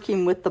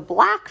working with the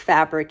black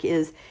fabric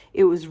is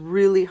it was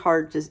really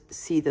hard to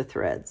see the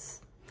threads.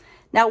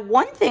 Now,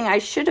 one thing I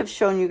should have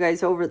shown you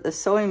guys over at the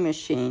sewing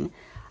machine,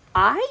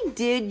 I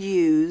did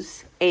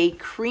use a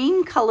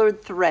cream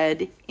colored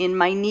thread in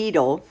my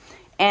needle,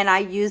 and I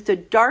used a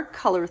dark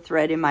color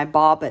thread in my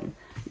bobbin.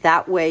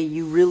 That way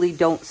you really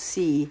don't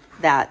see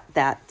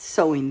that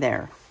sewing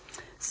there.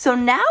 So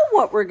now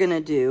what we're gonna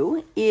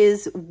do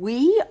is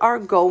we are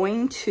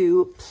going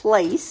to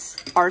place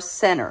our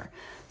center.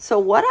 So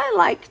what I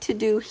like to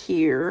do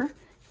here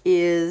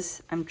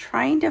is I'm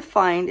trying to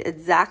find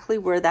exactly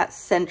where that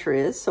center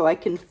is so I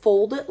can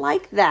fold it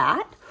like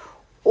that,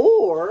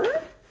 or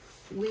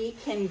we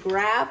can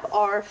grab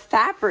our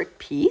fabric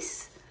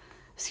piece,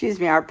 excuse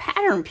me, our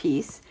pattern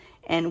piece,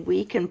 and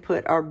we can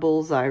put our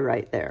bullseye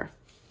right there.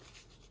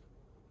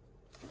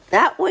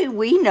 That way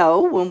we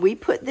know when we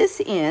put this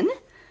in,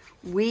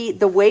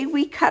 the way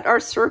we cut our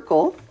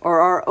circle or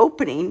our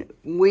opening,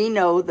 we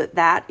know that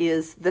that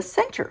is the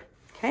center,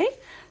 okay?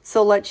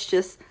 So let's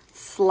just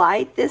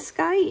slide this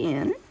guy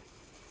in.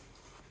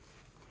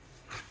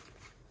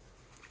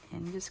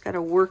 And you just got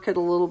to work it a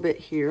little bit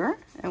here.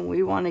 And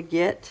we want to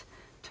get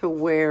to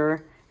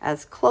where,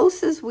 as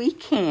close as we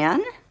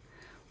can,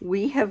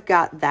 we have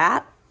got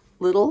that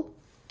little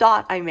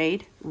dot I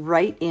made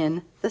right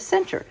in the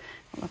center.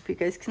 I don't know if you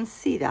guys can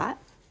see that,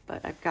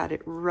 but I've got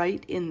it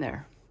right in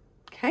there.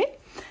 Okay,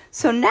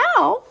 so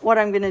now what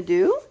I'm going to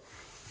do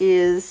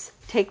is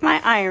take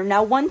my iron.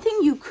 Now, one thing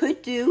you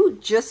could do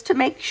just to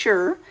make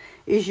sure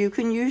is you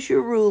can use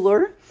your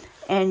ruler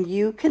and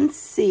you can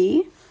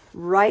see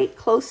right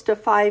close to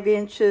 5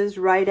 inches,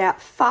 right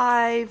at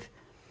 5,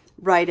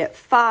 right at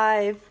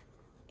 5,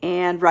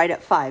 and right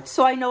at 5.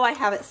 So I know I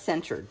have it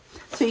centered.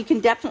 So you can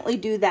definitely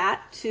do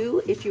that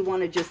too if you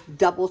want to just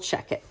double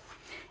check it.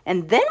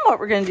 And then what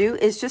we're going to do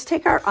is just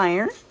take our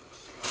iron.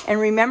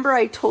 And remember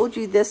I told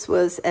you this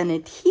was an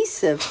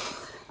adhesive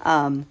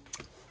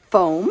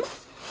foam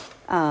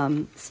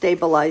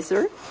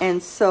stabilizer.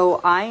 And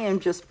so I am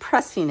just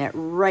pressing it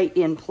right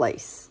in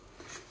place.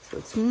 So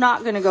it's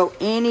not going to go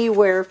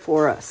anywhere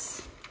for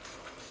us.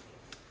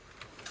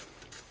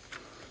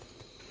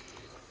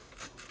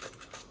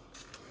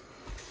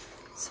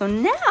 So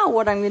now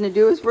what I'm going to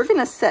do is we're going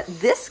to set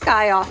this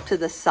guy off to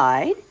the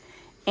side,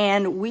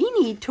 and we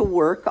need to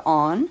work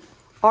on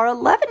our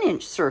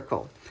 11-inch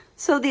circle.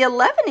 So the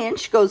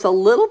 11-inch goes a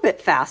little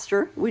bit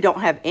faster. We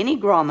don't have any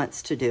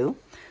grommets to do.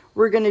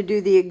 We're going to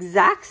do the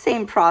exact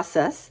same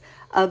process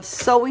of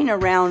sewing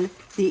around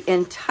the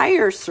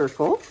entire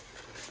circle.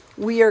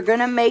 We are going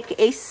to make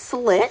a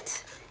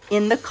slit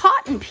in the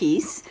cotton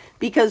piece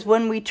because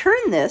when we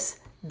turn this,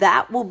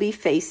 that will be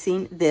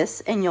facing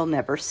this and you'll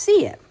never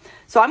see it.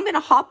 So I'm going to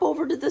hop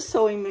over to the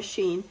sewing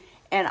machine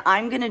and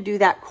I'm going to do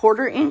that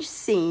 1/4 inch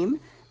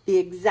seam the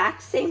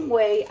exact same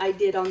way I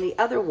did on the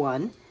other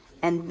one,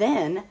 and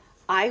then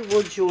I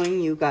will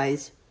join you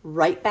guys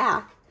right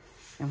back,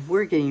 and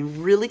we're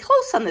getting really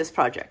close on this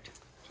project.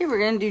 Okay, we're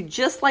going to do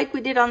just like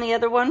we did on the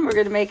other one. We're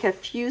going to make a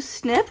few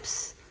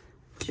snips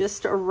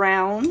just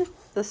around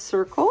the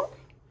circle.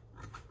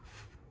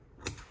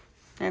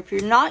 And if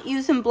you're not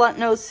using blunt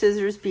nose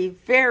scissors, be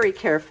very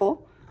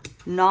careful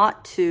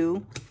not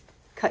to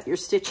cut your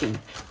stitching.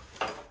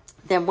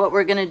 Then what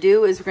we're going to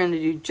do is we're going to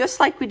do just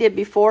like we did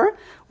before.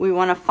 We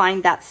want to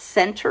find that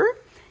center,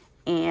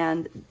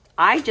 and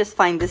I just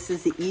find this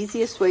is the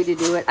easiest way to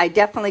do it. I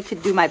definitely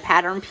could do my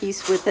pattern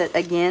piece with it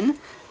again,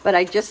 but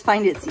I just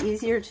find it's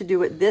easier to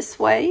do it this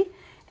way,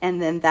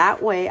 and then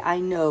that way I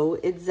know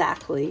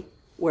exactly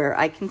where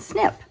I can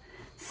snip.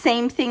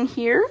 Same thing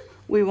here.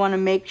 We want to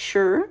make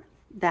sure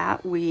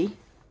that we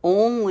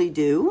only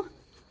do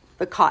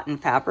the cotton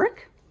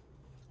fabric,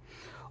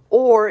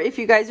 or if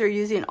you guys are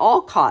using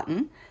all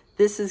cotton,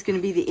 this is going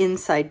to be the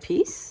inside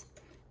piece.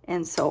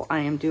 And so I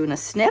am doing a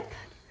snip,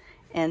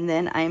 and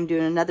then I am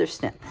doing another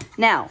snip.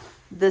 Now,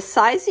 the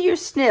size of your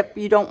snip,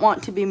 you don't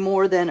want to be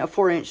more than a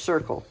 4-inch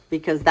circle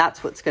because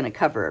that's what's going to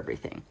cover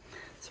everything.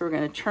 So we're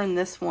going to turn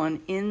this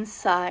one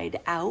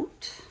inside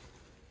out.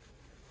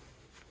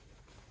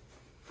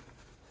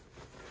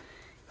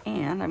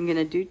 And I'm going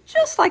to do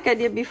just like I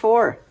did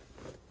before.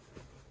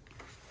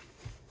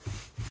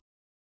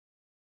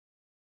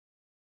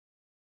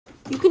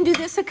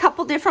 this a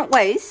couple different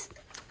ways.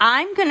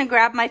 I'm going to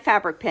grab my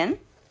fabric pin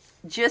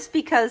just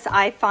because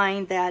I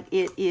find that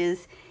it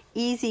is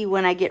easy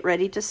when I get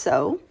ready to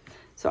sew.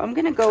 So I'm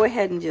going to go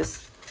ahead and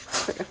just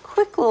put a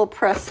quick little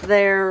press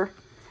there.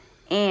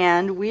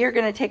 And we are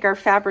going to take our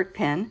fabric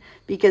pin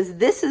because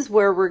this is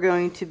where we're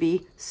going to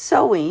be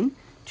sewing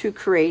to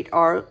create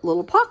our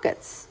little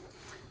pockets.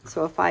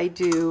 So if I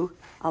do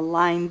a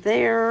line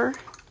there,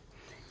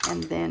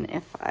 and then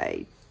if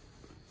I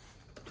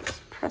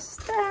just press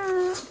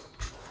that,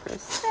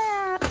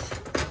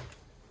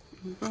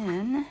 and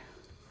then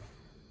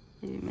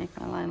maybe make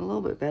my line a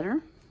little bit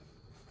better.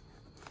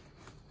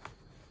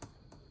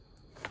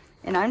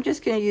 And I'm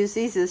just going to use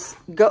these as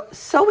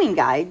sewing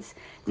guides.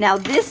 Now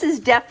this is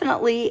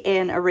definitely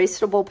an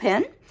erasable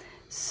pen.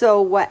 So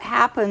what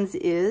happens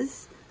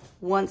is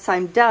once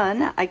I'm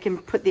done, I can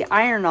put the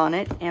iron on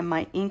it and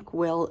my ink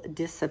will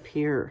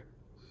disappear.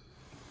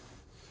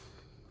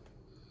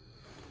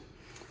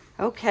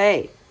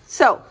 Okay,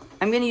 so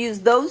I'm going to use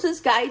those as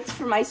guides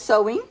for my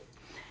sewing.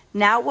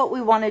 Now what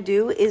we want to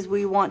do is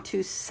we want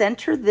to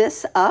center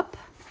this up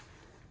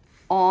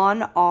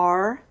on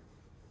our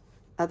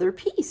other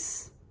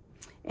piece.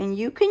 And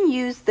you can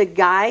use the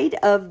guide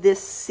of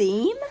this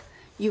seam.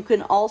 You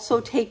can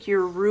also take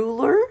your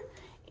ruler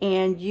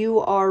and you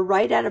are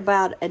right at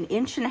about 1.5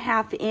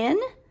 inches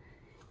in,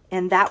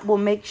 and that will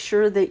make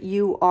sure that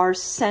you are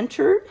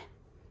centered.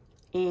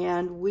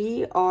 And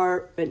we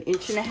are 1.5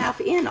 inches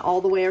in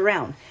all the way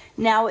around.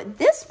 Now at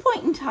this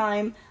point in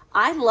time,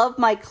 I love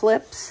my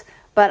clips,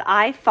 but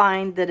I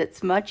find that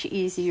it's much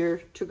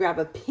easier to grab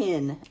a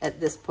pin at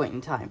this point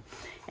in time.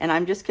 And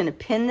I'm just going to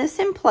pin this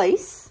in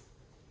place.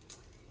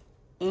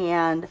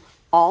 And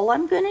all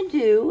I'm going to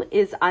do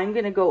is I'm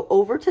going to go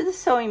over to the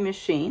sewing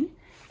machine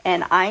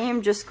and I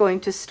am just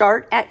going to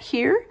start at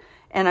here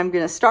and I'm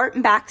going to start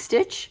and back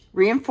stitch,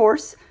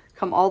 reinforce,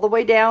 come all the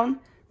way down,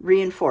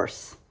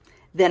 reinforce.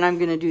 Then I'm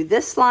going to do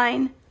this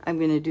line, I'm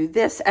going to do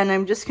this, and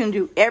I'm just going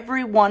to do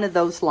every one of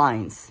those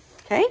lines.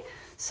 Okay,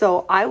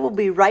 so I will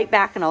be right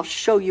back and I'll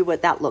show you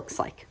what that looks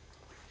like.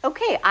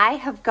 Okay, I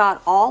have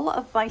got all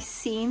of my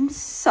seams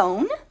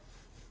sewn.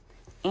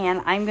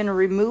 And I'm going to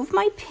remove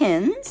my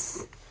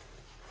pins.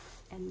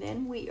 And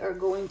then we are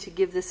going to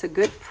give this a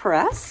good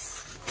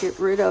press. Get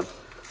rid of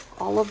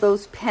all of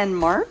those pen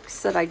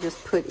marks that I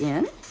just put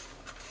in.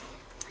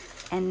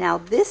 And now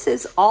this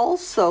is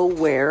also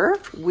where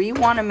we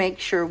want to make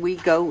sure we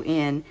go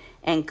in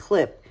and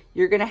clip.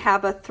 You're going to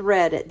have a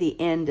thread at the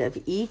end of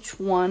each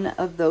one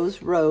of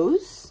those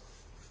rows.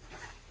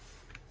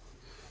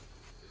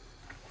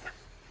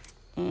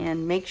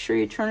 And make sure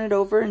you turn it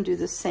over and do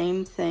the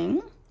same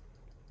thing.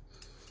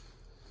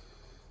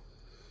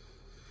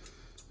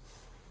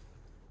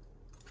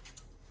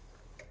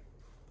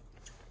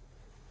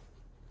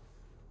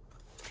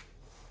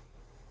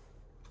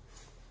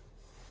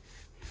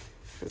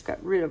 We've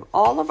got rid of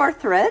all of our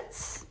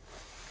threads.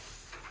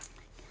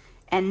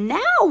 And now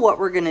what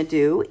we're going to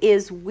do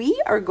is we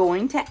are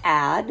going to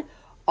add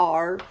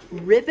our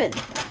ribbon.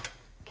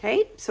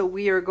 Okay, so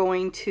we are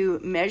going to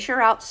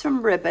measure out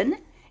some ribbon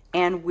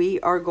and we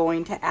are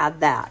going to add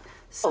that.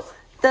 So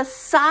the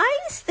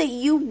size that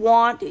you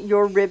want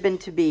your ribbon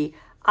to be,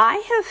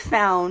 I have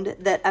found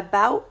that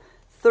about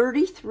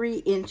 33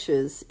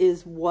 inches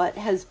is what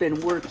has been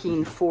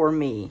working for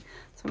me.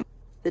 So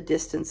the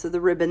distance of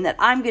the ribbon that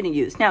I'm going to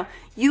use. Now,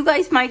 you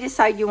guys might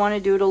decide you want to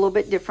do it a little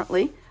bit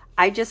differently.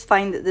 I just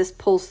find that this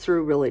pulls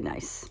through really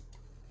nice.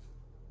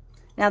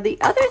 Now, the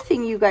other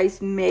thing you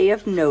guys may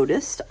have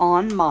noticed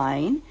on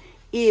mine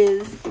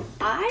is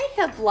I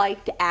have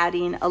liked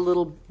adding a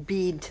little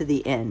bead to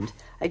the end.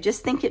 I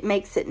just think it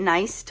makes it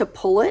nice to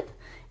pull it.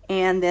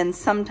 And then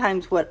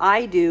sometimes what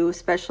I do,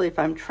 especially if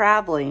I'm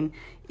traveling,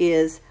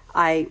 is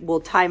I will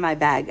tie my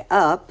bag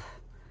up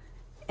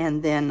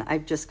and then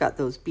I've just got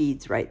those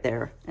beads right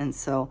there. And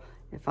so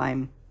if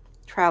I'm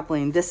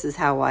traveling, this is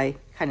how I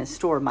kind of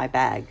store my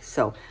bag.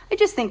 So I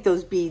just think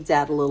those beads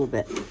add a little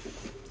bit.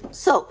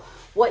 So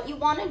what you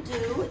want to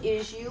do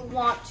is you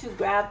want to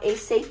grab a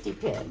safety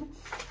pin.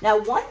 Now,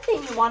 one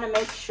thing you want to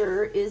make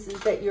sure is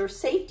that your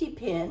safety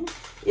pin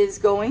is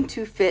going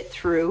to fit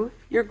through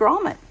your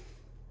grommet,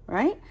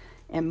 right?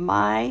 And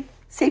my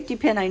safety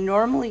pin I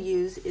normally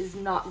use is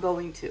not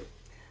going to.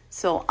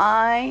 So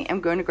I am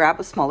going to grab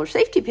a smaller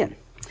safety pin.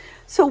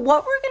 So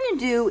what we're going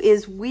to do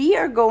is we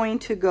are going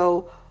to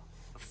go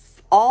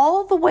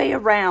all the way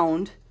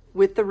around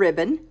with the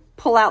ribbon,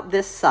 pull out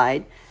this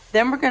side.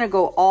 Then we're going to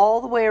go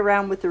all the way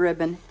around with the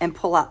ribbon and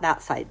pull out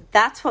that side.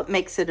 That's what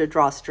makes it a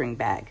drawstring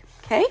bag.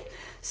 Okay,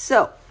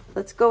 so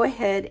let's go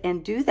ahead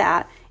and do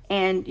that.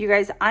 And you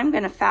guys, I'm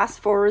going to fast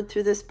forward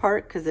through this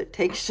part because it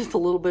takes just a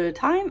little bit of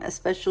time,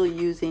 especially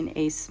using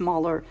a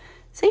smaller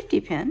safety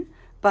pin.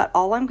 But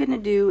all I'm going to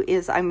do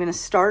is I'm going to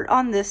start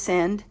on this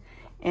end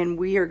and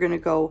we are going to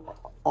go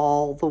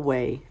all the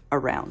way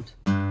around.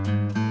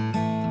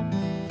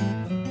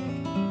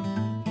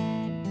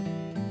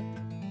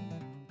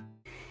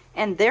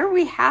 And there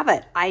we have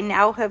it. I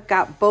now have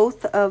got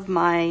both of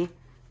my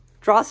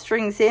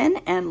drawstrings in,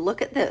 and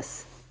look at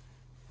this.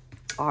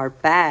 our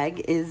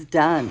bag is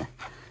done.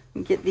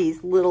 Get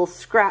these little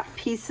scrap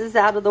pieces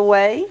out of the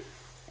way,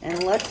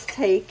 and let's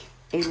take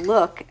a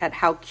look at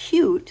how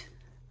cute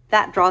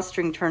that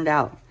drawstring turned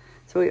out.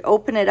 So we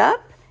open it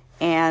up,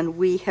 and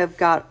we have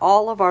got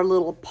all of our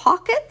little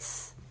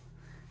pockets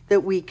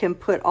that we can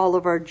put all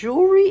of our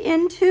jewelry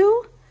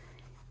into,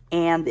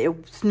 and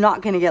it's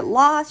not going to get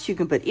lost. You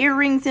can put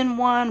earrings in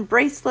one,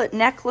 bracelet,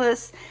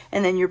 necklace,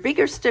 and then your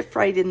bigger stiff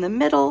right in the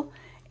middle,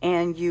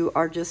 and you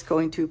are just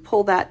going to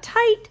pull that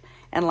tight.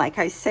 And like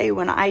I say,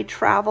 when I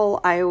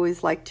travel, I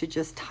always like to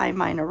just tie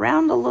mine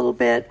around a little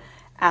bit,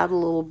 add a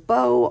little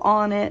bow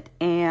on it,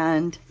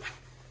 and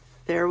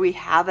there we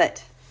have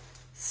it.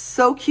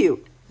 So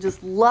cute.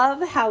 Just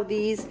love how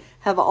these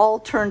have all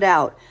turned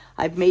out.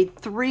 I've made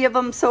 3 of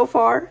them so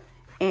far,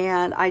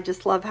 and I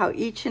just love how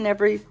each and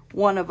every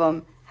one of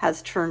them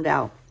has turned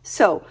out.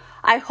 So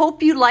I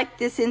hope you liked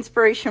this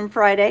Inspiration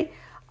Friday.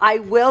 I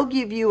will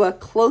give you a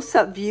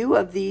close-up view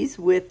of these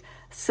with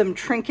some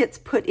trinkets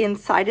put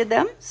inside of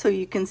them so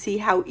you can see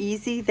how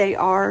easy they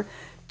are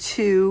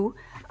to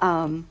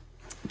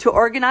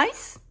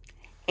organize.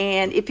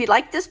 And if you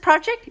like this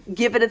project,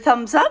 give it a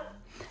thumbs up.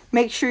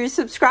 Make sure you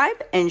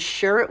subscribe and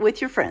share it with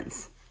your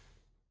friends.